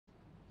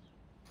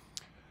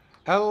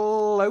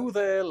Hello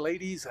there,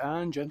 ladies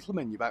and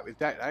gentlemen. You're back with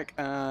Dak,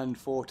 and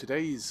for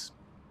today's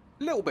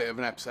little bit of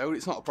an episode,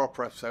 it's not a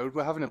proper episode,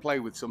 we're having a play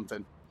with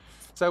something.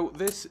 So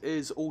this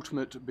is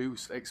Ultimate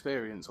Boost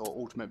Experience, or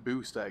Ultimate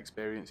Booster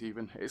Experience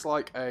even. It's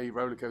like a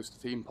roller coaster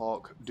theme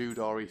park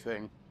doodah-y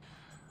thing.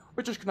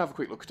 We're just going to have a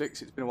quick look at it,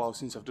 'cause it's been a while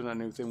since I've done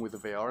anything with the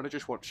VR, and I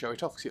just want to show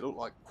it off, because it looked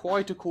like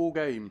quite a cool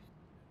game.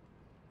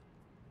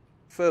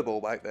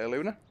 Furball back there,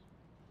 Luna.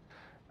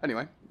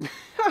 Anyway.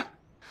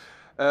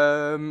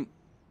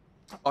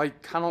 I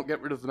cannot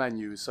get rid of the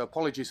menus, so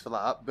apologies for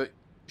that, but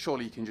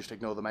surely you can just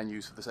ignore the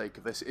menus for the sake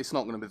of this. It's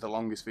not going to be the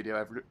longest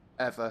video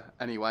ever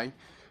anyway,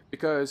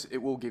 because it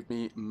will give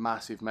me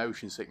massive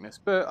motion sickness,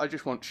 but I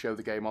just want to show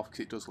the game off because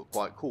it does look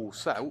quite cool.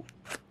 So,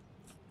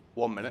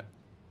 1 minute.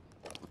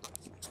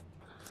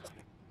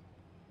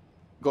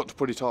 Got to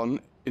put it on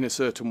in a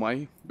certain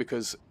way,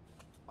 because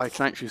I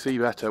can actually see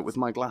better with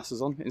my glasses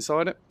on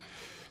inside it.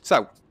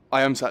 So,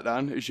 I am sat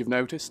down, as you've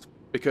noticed,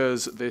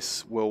 because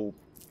this will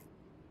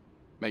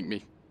make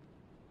me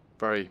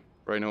very,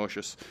 very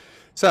nauseous.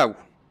 So,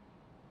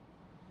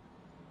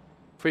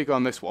 if we go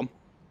on this one,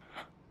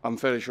 I'm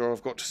fairly sure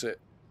I've got to sit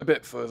a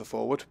bit further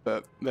forward,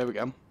 but there we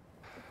go.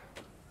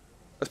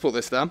 Let's put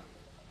this down,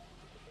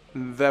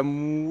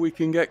 then we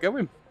can get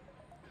going.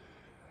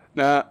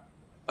 Now,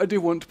 I do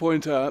want to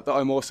point out that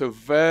I'm also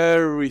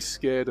very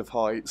scared of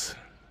heights.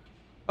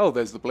 Oh,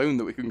 there's the balloon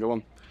that we can go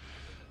on.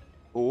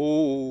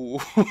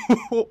 Oh,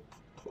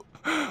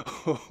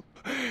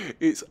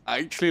 it's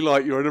actually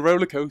like you're on a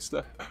roller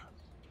coaster.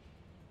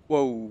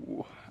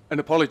 Whoa. And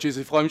apologies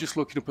if I'm just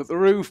looking up at the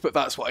roof, but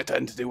that's what I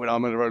tend to do when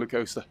I'm on a roller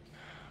coaster.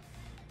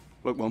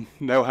 Look, Mum,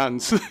 no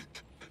hands.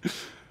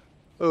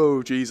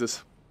 Oh,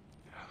 Jesus.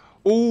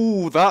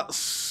 Oh,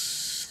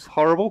 that's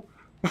horrible.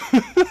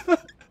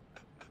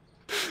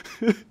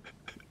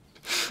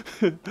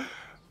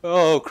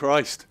 Oh,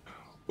 Christ.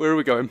 Where are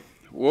we going?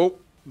 Whoa,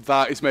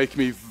 that is making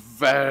me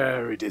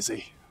very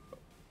dizzy.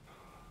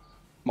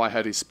 My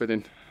head is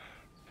spinning.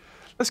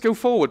 Let's go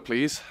forward,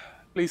 please.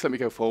 Please let me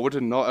go forward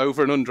and not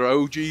over and under.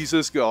 Oh,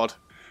 Jesus God.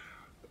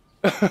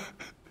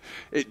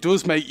 It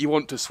does make you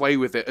want to sway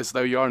with it as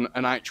though you're on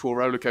an actual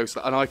roller coaster,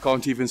 and I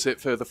can't even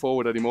sit further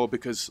forward anymore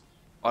because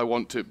I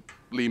want to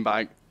lean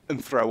back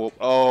and throw up.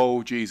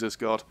 Oh, Jesus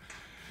God.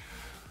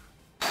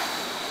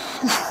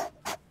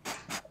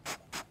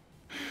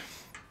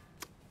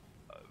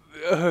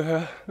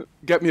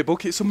 Get me a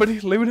bucket,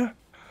 somebody, Luna.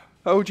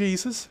 Oh,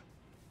 Jesus.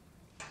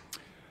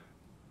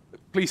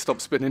 Please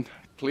stop spinning.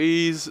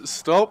 Please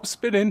stop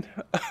spinning.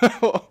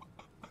 I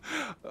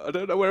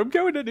don't know where I'm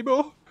going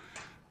anymore.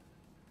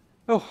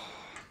 Oh.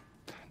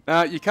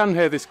 Now, you can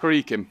hear this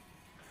creaking.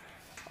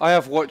 I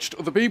have watched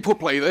other people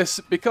play this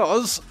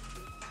because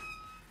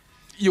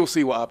you'll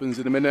see what happens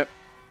in a minute.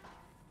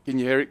 Can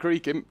you hear it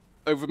creaking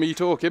over me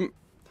talking?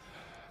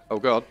 Oh,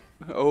 God.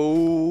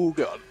 Oh,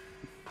 God.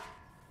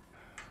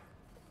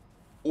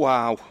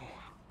 Wow.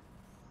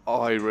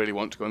 I really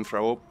want to go and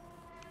throw up.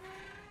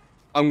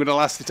 I'm going to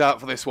last it out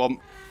for this one.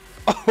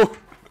 Oh.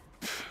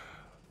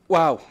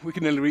 Wow, we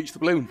can nearly reach the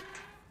balloon.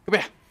 Come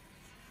here.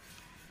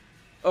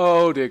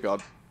 Oh, dear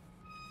God.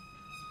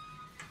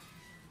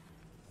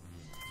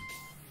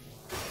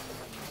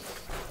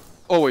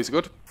 Always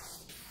good.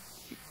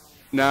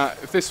 Now,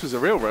 if this was a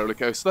real roller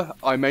coaster,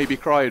 I may be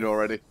crying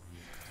already.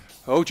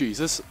 Oh,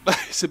 Jesus.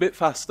 It's a bit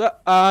faster.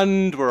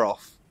 And we're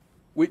off.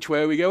 Which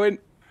way are we going?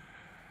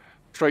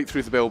 Straight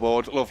through the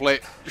billboard. Lovely.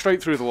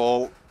 Straight through the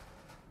wall.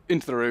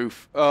 Into the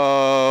roof.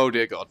 Oh,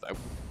 dear God, no.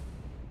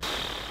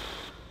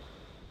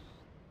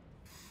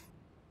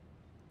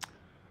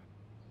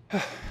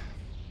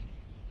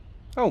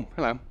 Oh,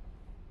 hello.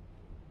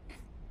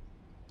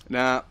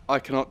 Now, I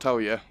cannot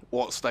tell you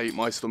what state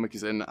my stomach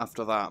is in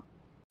after that.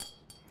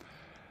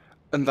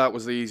 And that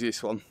was the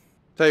easiest one.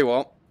 Tell you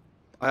what,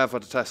 I have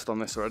had a test on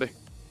this already.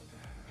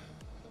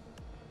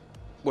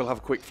 We'll have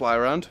a quick fly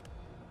around,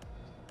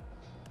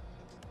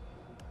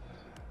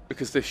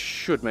 because this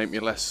should make me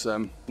less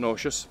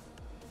nauseous.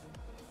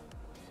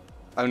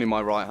 Only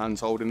my right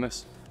hand's holding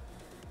this.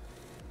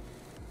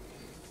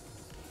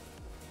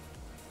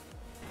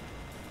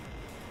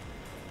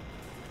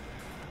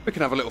 We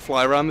can have a little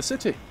fly around the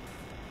city.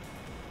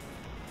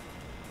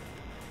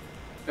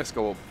 Let's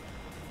go up.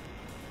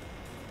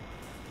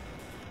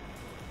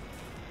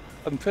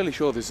 I'm fairly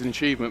sure there's an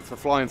achievement for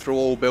flying through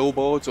all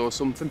billboards or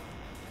something.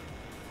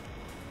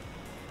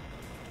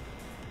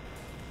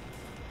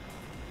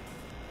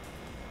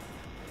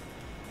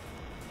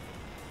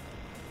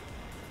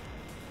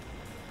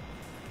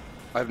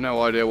 I have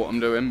no idea what I'm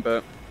doing,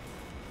 but...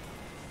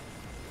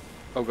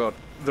 Oh God,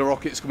 the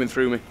rocket's coming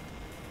through me.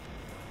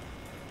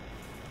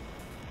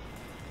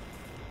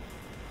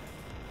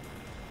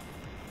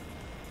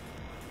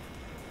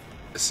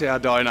 See how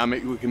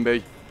dynamic we can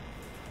be.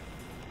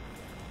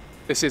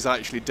 This is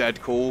actually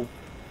dead cool.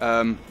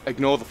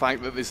 Ignore the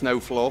fact that there's no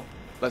floor.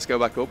 Let's go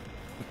back up.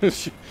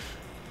 It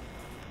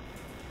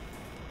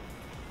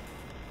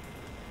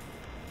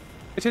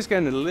is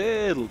getting a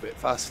little bit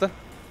faster,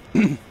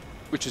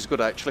 which is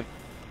good actually.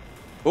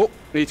 Oh,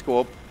 need to go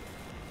up.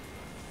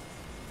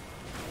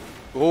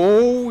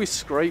 Oh, we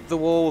scraped the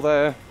wall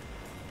there.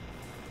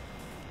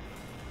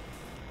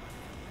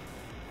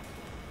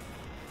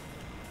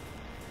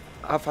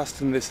 How fast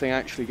can this thing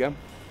actually go?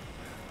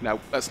 No,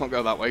 let's not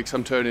go that way because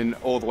I'm turning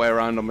all the way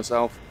around on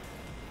myself.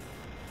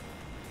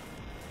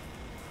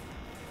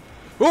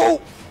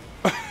 Oh!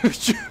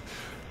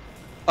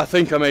 I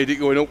think I made it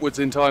going upwards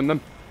in time then.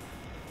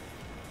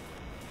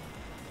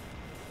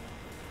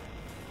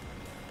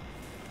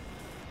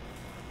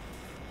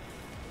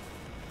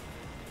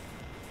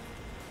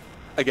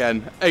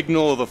 Again,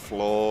 ignore the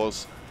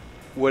flaws.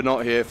 We're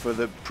not here for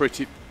the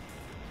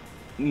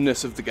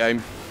prettiness of the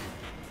game.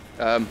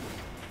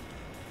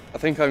 I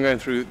think I'm going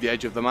through the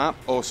edge of the map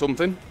or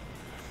something.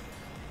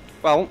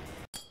 Well,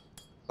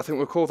 I think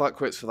we'll call that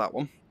quits for that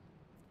one.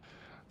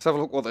 Let's have a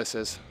look what this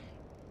is.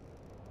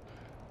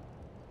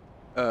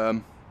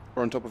 We're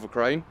on top of a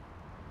crane.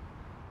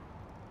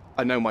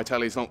 I know my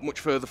telly's not much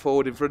further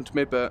forward in front of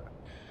me, but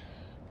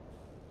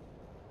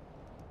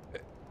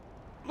it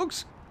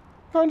looks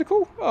kind of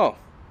cool. Oh,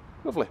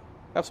 lovely.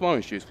 Have some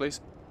orange juice,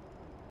 please.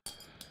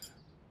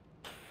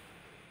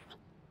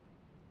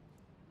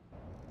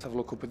 Let's have a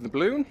look up in the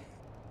balloon.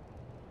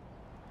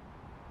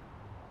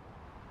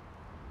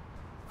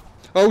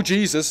 Oh,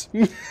 Jesus.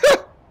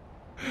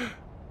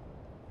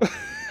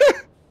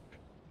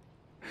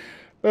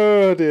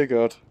 Oh, dear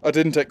God. I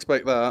didn't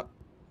expect that.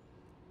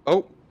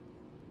 Oh.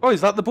 Oh,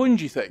 is that the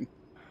bungee thing?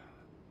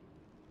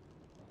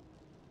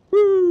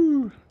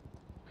 Woo!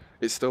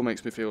 It still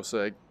makes me feel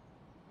sick.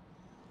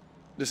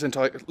 This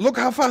entire... Look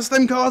how fast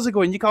them cars are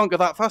going. You can't go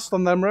that fast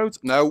on them roads.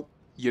 No,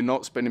 you're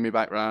not spinning me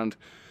back round.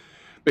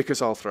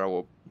 Because I'll throw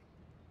up.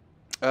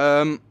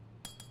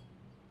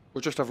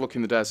 We'll just have a look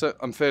in the desert.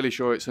 I'm fairly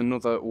sure it's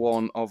another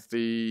one of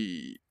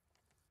the...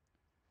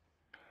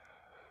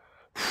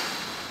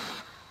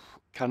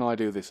 Can I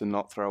do this and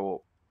not throw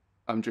up?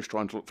 I'm just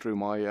trying to look through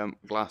my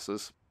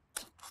glasses.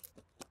 Because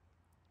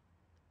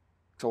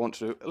I want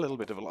to do a little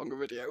bit of a longer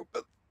video,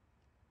 but...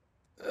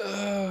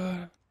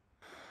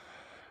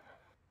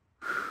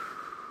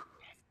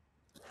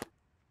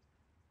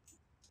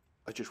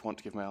 I just want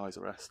to give my eyes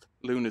a rest.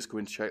 Luna's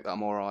going to check that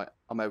I'm alright.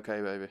 I'm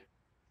okay, baby.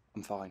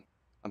 I'm fine.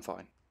 I'm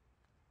fine.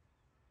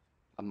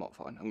 I'm not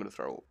fine. I'm going to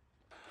throw up.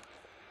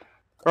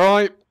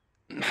 Right.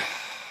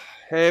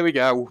 Here we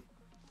go.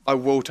 I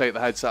will take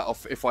the headset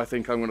off if I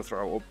think I'm going to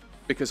throw up.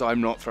 Because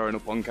I'm not throwing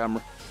up on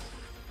camera.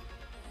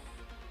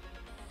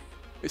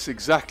 It's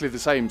exactly the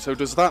same. So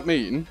does that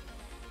mean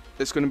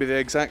it's going to be the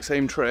exact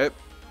same trip?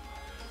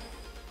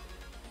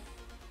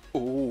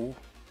 Oh.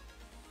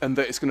 And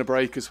that it's going to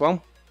break as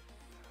well?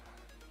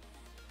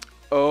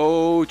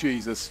 Oh,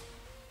 Jesus.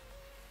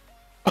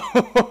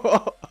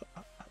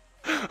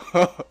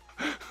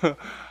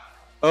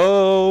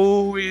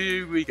 Oh,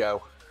 here we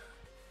go.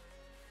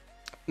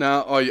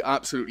 Now, I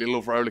absolutely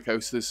love roller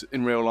coasters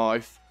in real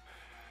life.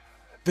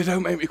 They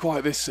don't make me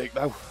quite this sick,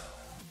 though.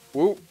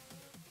 Whoa.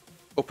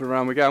 Up and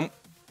around we go.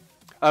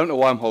 I don't know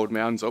why I'm holding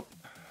my hands up.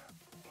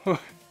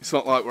 It's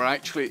not like we're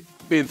actually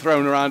being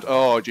thrown around.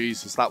 Oh,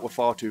 Jesus, that were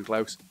far too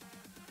close.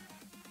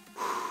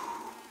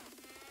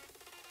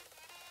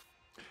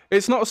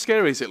 It's not as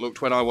scary as it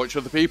looked when I watched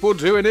other people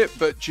doing it,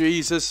 but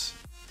Jesus.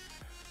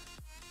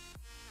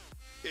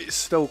 It's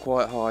still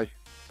quite high.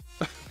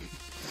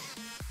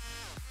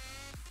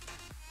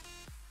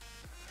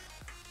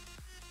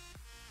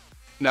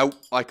 No,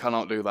 I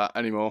cannot do that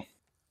anymore.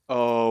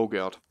 Oh,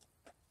 God.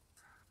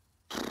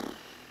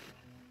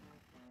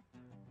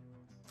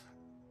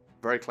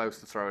 Very close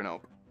to throwing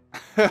up.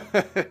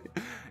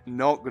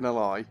 Not gonna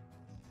lie.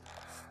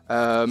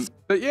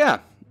 But yeah,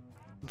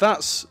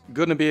 that's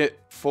gonna be it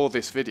for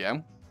this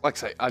video. Like I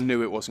say, I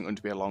knew it wasn't going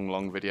to be a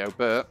long video,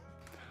 but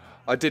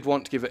I did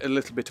want to give it a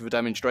little bit of a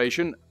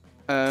demonstration,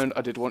 and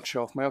I did want to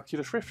show off my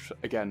Oculus Rift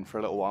again for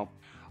a little while.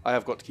 I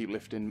have got to keep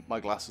lifting my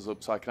glasses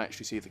up so I can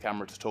actually see the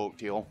camera to talk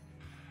to you all.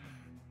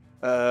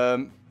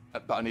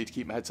 But I need to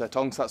keep my headset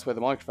on, so that's where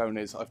the microphone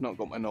is. I've not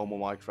got my normal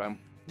microphone.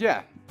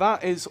 Yeah,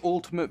 that is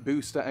Ultimate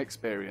Booster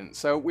Experience.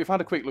 So we've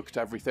had a quick look at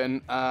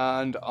everything,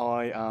 and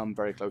I am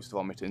very close to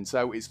vomiting,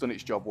 so it's done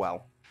its job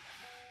well.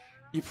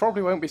 You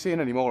probably won't be seeing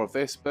any more of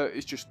this, but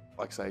it's just,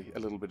 like I say, a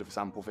little bit of a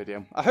sample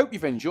video. I hope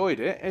you've enjoyed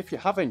it. If you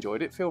have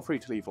enjoyed it, feel free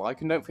to leave a like,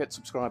 and don't forget to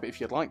subscribe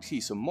if you'd like to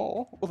see some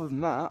more. Other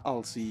than that,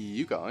 I'll see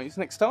you guys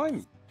next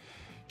time.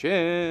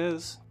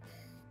 Cheers!